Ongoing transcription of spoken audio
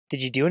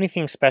Did you do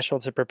anything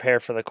special to prepare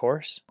for the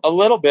course? A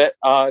little bit.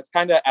 It's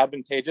kind of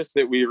advantageous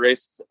that we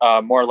raced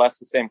more or less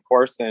the same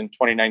course in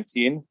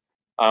 2019.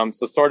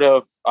 So sort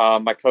of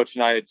my coach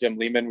and I, Jim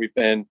Lehman, we've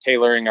been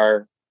tailoring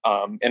our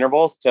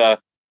intervals to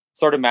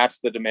sort of match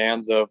the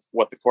demands of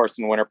what the course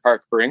in Winter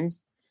Park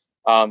brings.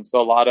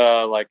 So a lot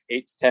of like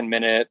 8 to 10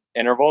 minute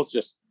intervals,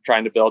 just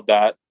trying to build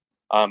that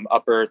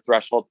upper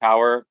threshold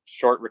power,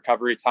 short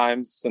recovery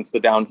times since the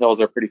downhills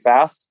are pretty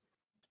fast.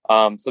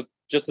 So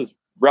just as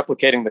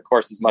replicating the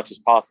course as much as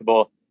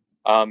possible.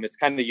 It's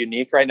kind of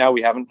unique right now.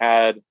 We haven't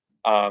had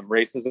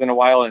races in a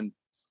while, and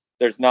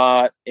there's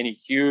not any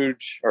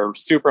huge or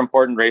super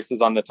important races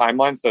on the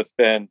timeline. So it's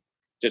been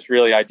just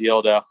really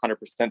ideal to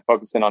 100%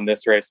 focus in on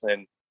this race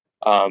and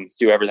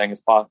do everything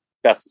as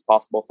best as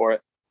possible for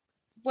it.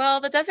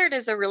 Well, the desert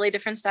is a really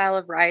different style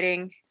of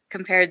riding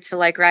compared to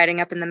like riding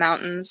up in the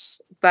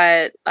mountains.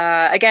 But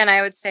again,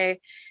 I would say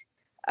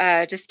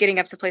just getting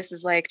up to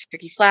places like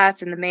Turkey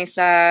Flats and the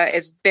Mesa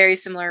is very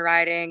similar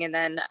riding. And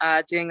then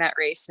doing that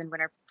race in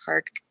Winter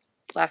Park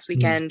last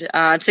weekend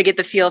to get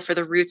the feel for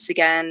the routes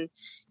again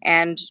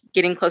and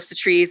getting close to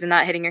trees and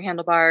not hitting your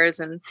handlebars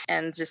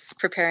and just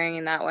preparing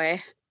in that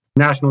way.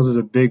 Nationals is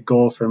a big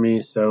goal for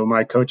me. So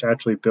my coach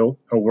actually built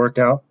a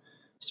workout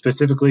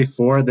specifically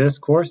for this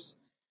course.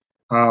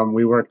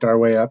 We worked our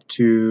way up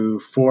to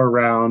 4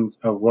 rounds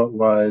of what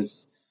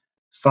was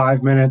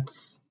 5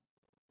 minutes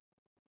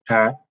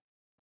at, I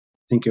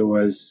think it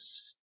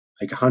was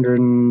like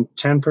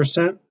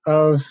 110%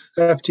 of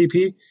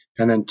FTP,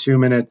 and then 2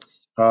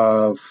 minutes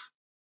of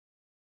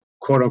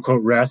quote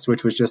unquote rest,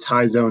 which was just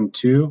high zone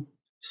 2.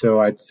 So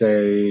I'd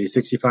say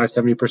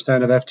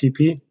 65-70% of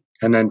FTP,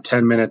 and then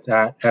 10 minutes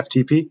at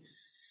FTP.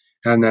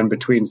 And then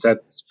between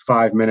sets,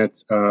 5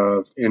 minutes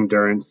of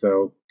endurance,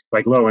 so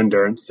like low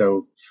endurance,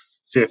 so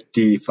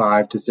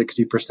 55 to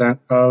 60%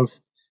 of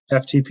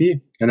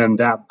FTP. And then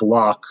that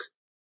block,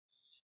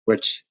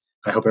 which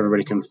I hope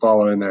everybody can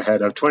follow in their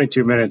head, of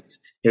 22 minutes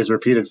is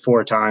repeated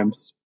 4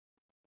 times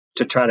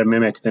to try to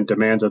mimic the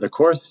demands of the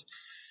course.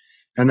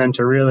 And then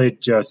to really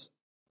just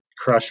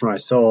crush my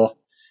soul,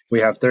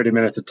 we have 30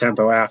 minutes of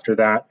tempo after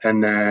that,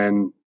 and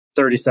then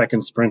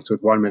 30-second sprints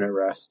with 1 minute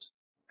rest.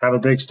 Have a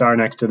big star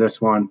next to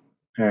this one,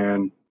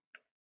 and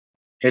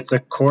it's a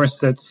course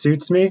that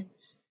suits me.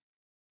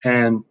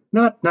 And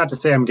not to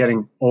say I'm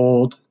getting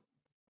old,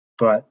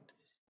 but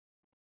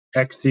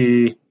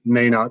XC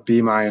may not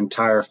be my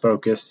entire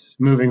focus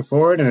moving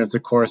forward, and it's a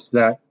course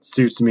that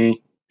suits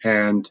me.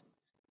 And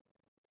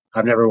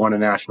I've never won a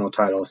national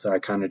title, so I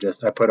kind of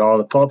just put all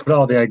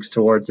the eggs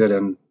towards it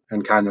and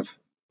kind of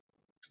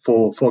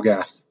full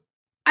gas.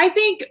 I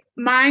think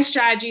my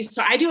strategy,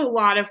 so I do a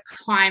lot of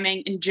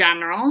climbing in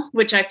general,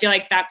 which I feel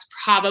like that's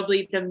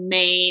probably the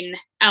main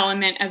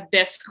element of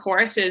this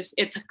course. Is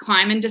it's a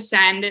climb and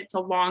descend. It's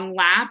a long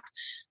lap.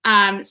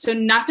 So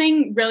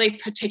nothing really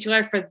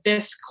particular for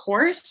this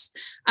course,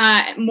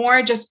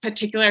 more just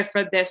particular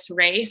for this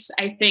race.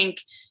 I think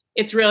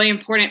it's really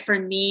important for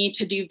me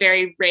to do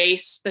very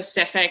race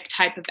specific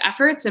type of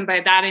efforts. And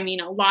by that, I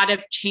mean a lot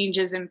of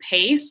changes in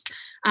pace.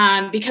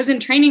 Because in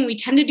training, we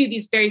tend to do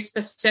these very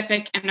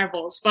specific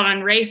intervals, but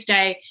on race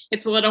day,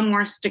 it's a little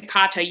more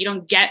staccato. You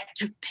don't get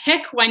to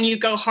pick when you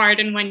go hard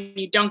and when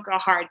you don't go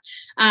hard.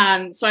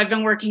 So I've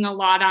been working a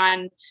lot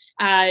on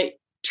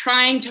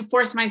trying to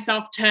force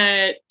myself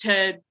to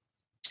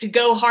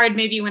go hard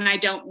maybe when I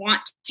don't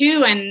want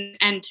to,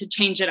 and to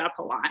change it up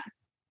a lot.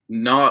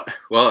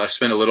 I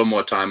spent a little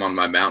more time on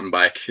my mountain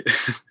bike,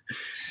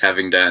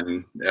 having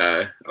done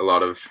a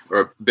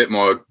bit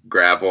more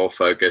gravel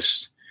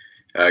focused.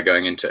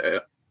 Going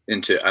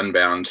into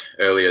Unbound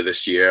earlier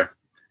this year.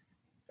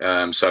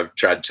 So I've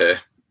tried to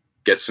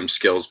get some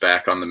skills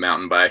back on the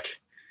mountain bike.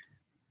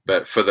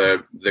 But for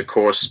the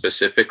course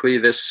specifically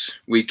this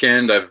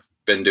weekend, I've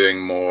been doing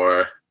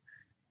more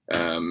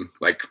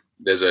like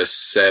there's a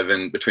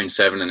between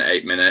 7 and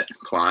 8 minute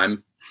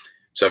climb.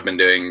 So I've been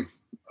doing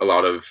a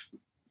lot of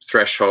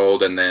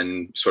threshold and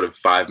then sort of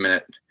 5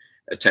 minute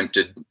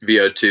attempted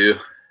VO2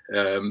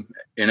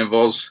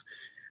 intervals,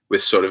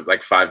 with sort of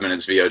like 5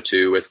 minutes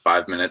VO2 with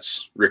 5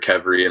 minutes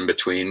recovery in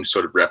between,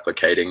 sort of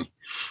replicating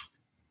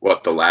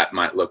what the lap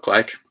might look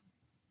like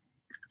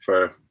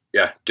for,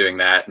 doing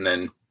that. And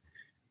then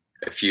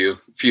a few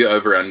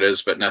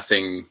over-unders, but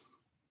nothing,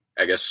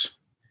 I guess,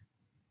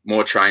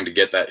 more trying to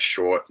get that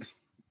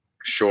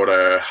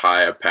shorter,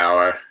 higher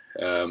power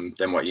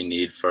than what you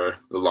need for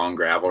the long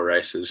gravel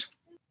races.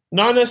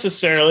 Not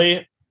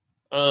necessarily.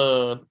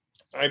 I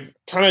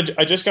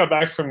just got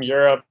back from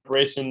Europe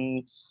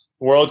racing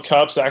World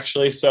Cups,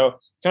 actually. So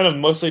kind of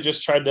mostly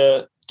just tried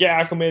to get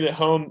acclimated at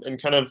home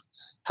and kind of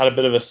had a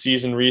bit of a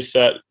season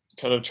reset,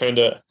 kind of trying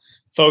to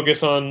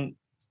focus on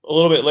a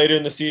little bit later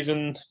in the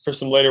season for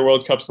some later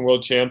World Cups and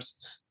World Champs.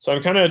 So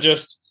I'm kind of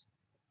just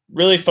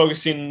really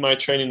focusing my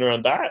training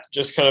around that.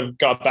 Just kind of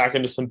got back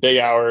into some big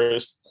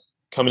hours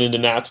coming into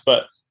Nats,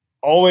 but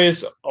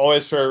always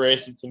for a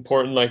race, it's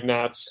important, like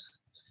Nats,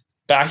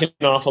 backing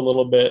off a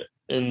little bit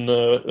in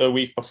the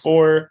week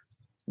before,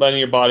 letting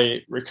your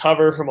body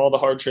recover from all the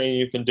hard training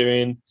you've been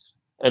doing,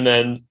 and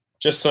then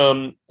just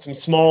some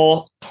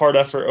small hard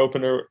effort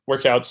opener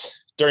workouts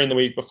during the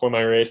week before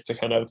my race to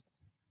kind of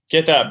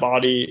get the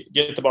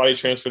body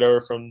transferred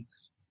over from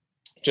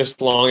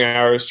just long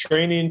hours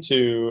training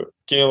to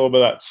getting a little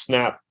bit of that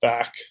snap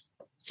back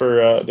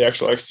for the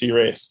actual XC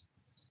race.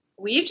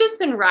 We've just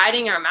been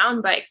riding our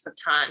mountain bikes a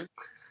ton.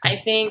 I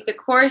think the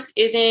course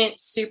isn't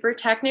super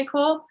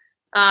technical.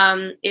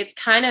 It's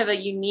kind of a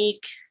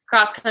unique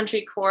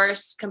cross-country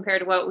course compared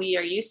to what we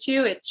are used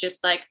to. It's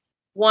just like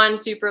one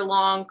super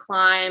long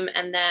climb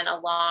and then a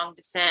long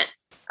descent.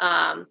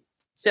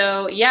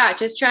 So yeah,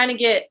 just trying to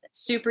get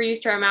super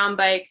used to our mountain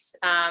bikes.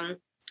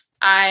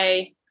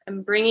 I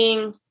am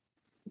planning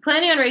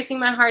on racing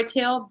my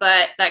hardtail,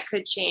 but that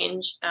could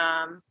change.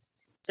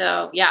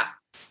 So yeah.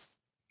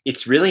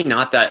 It's really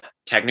not that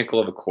technical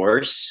of a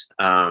course.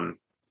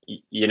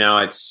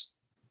 It's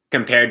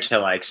compared to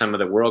like some of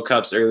the World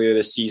Cups earlier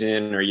this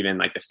season, or even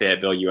like the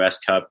Fayetteville US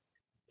Cup,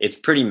 it's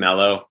pretty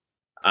mellow.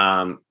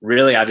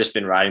 Really, I've just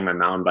been riding my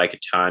mountain bike a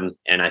ton.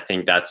 And I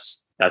think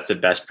that's the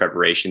best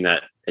preparation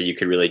that you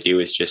could really do,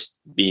 is just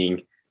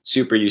being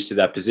super used to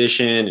that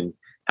position and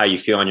how you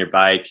feel on your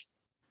bike.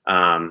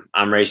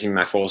 I'm racing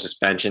my full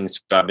suspension, so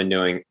I've been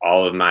doing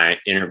all of my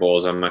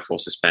intervals on my full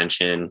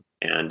suspension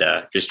and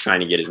just trying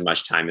to get as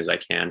much time as I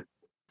can.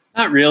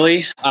 Not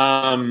really.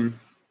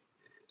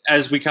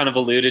 As we kind of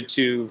alluded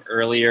to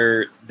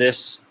earlier,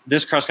 this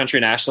cross-country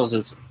nationals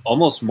is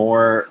almost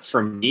more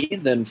for me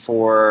than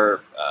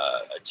for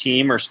a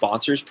team or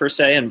sponsors per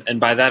se. And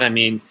by that, I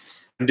mean,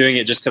 I'm doing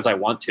it just because I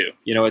want to.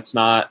 It's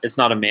not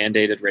a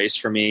mandated race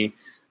for me.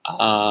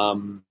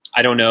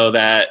 I don't know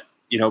that,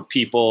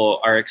 people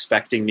are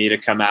expecting me to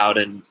come out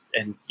and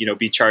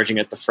be charging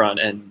at the front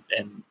and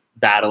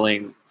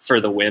battling for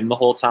the win the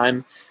whole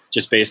time,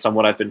 just based on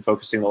what I've been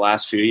focusing the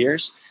last few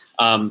years.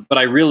 But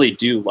I really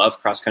do love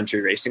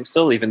cross-country racing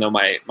still, even though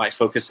my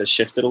focus has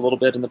shifted a little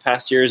bit in the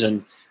past years,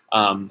 and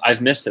I've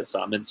missed it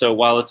some. And so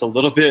while it's a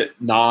little bit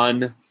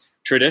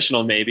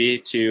non-traditional maybe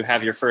to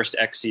have your first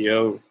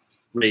XCO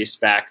race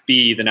back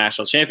be the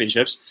national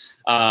championships,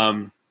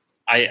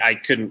 I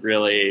couldn't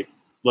really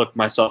look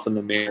myself in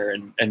the mirror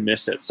and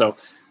miss it. So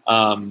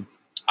I'm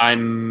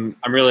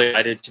really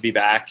excited to be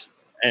back.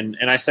 And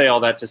I say all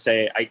that to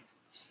say I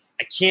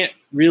can't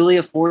really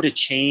afford to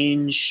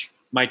change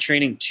my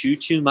training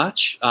too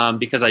much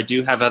because I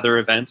do have other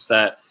events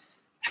that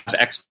have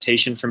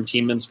expectation from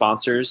team and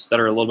sponsors that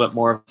are a little bit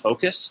more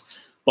focus.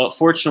 But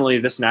fortunately,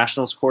 this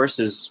nationals course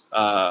is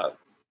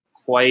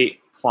quite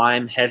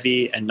climb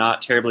heavy and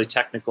not terribly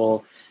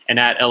technical and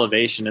at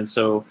elevation. And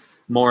so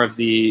more of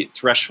the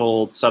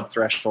threshold,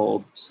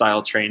 sub-threshold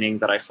style training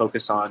that I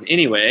focus on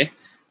anyway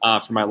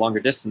for my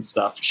longer distance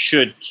stuff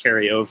should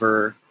carry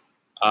over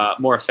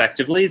more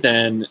effectively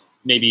than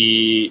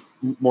maybe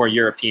more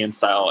European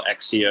style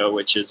XCO,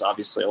 which is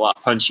obviously a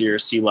lot punchier,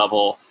 sea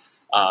level,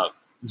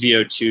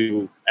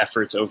 VO2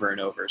 efforts over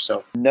and over.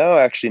 So no,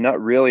 actually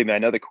not really. I mean, I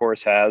know the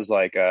course has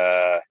like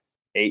a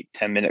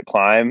 8-10 minute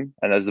climb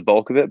and that's the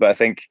bulk of it. But I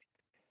think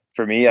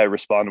for me, I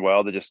respond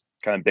well to just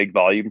kind of big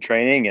volume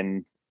training,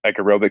 and like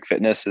aerobic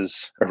fitness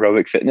is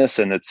aerobic fitness,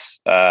 and it's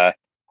up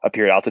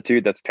here at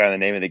altitude. That's kind of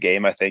the name of the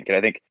game, I think. And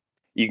I think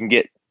you can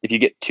get, if you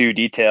get too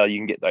detailed, you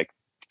can get like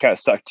kind of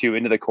sucked too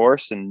into the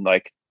course and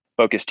like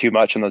focus too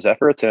much on those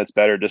efforts. And it's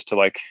better just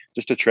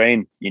to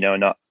train,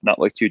 not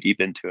look too deep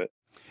into it.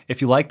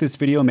 If you like this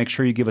video, make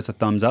sure you give us a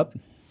thumbs up.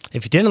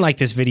 If you didn't like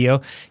this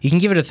video, you can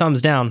give it a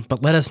thumbs down,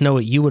 but let us know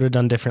what you would have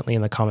done differently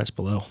in the comments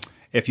below.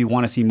 If you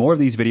want to see more of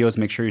these videos,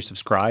 make sure you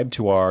subscribe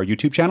to our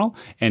YouTube channel.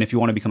 And if you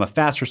want to become a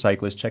faster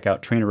cyclist, check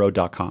out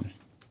TrainerRoad.com.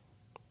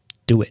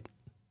 Do it.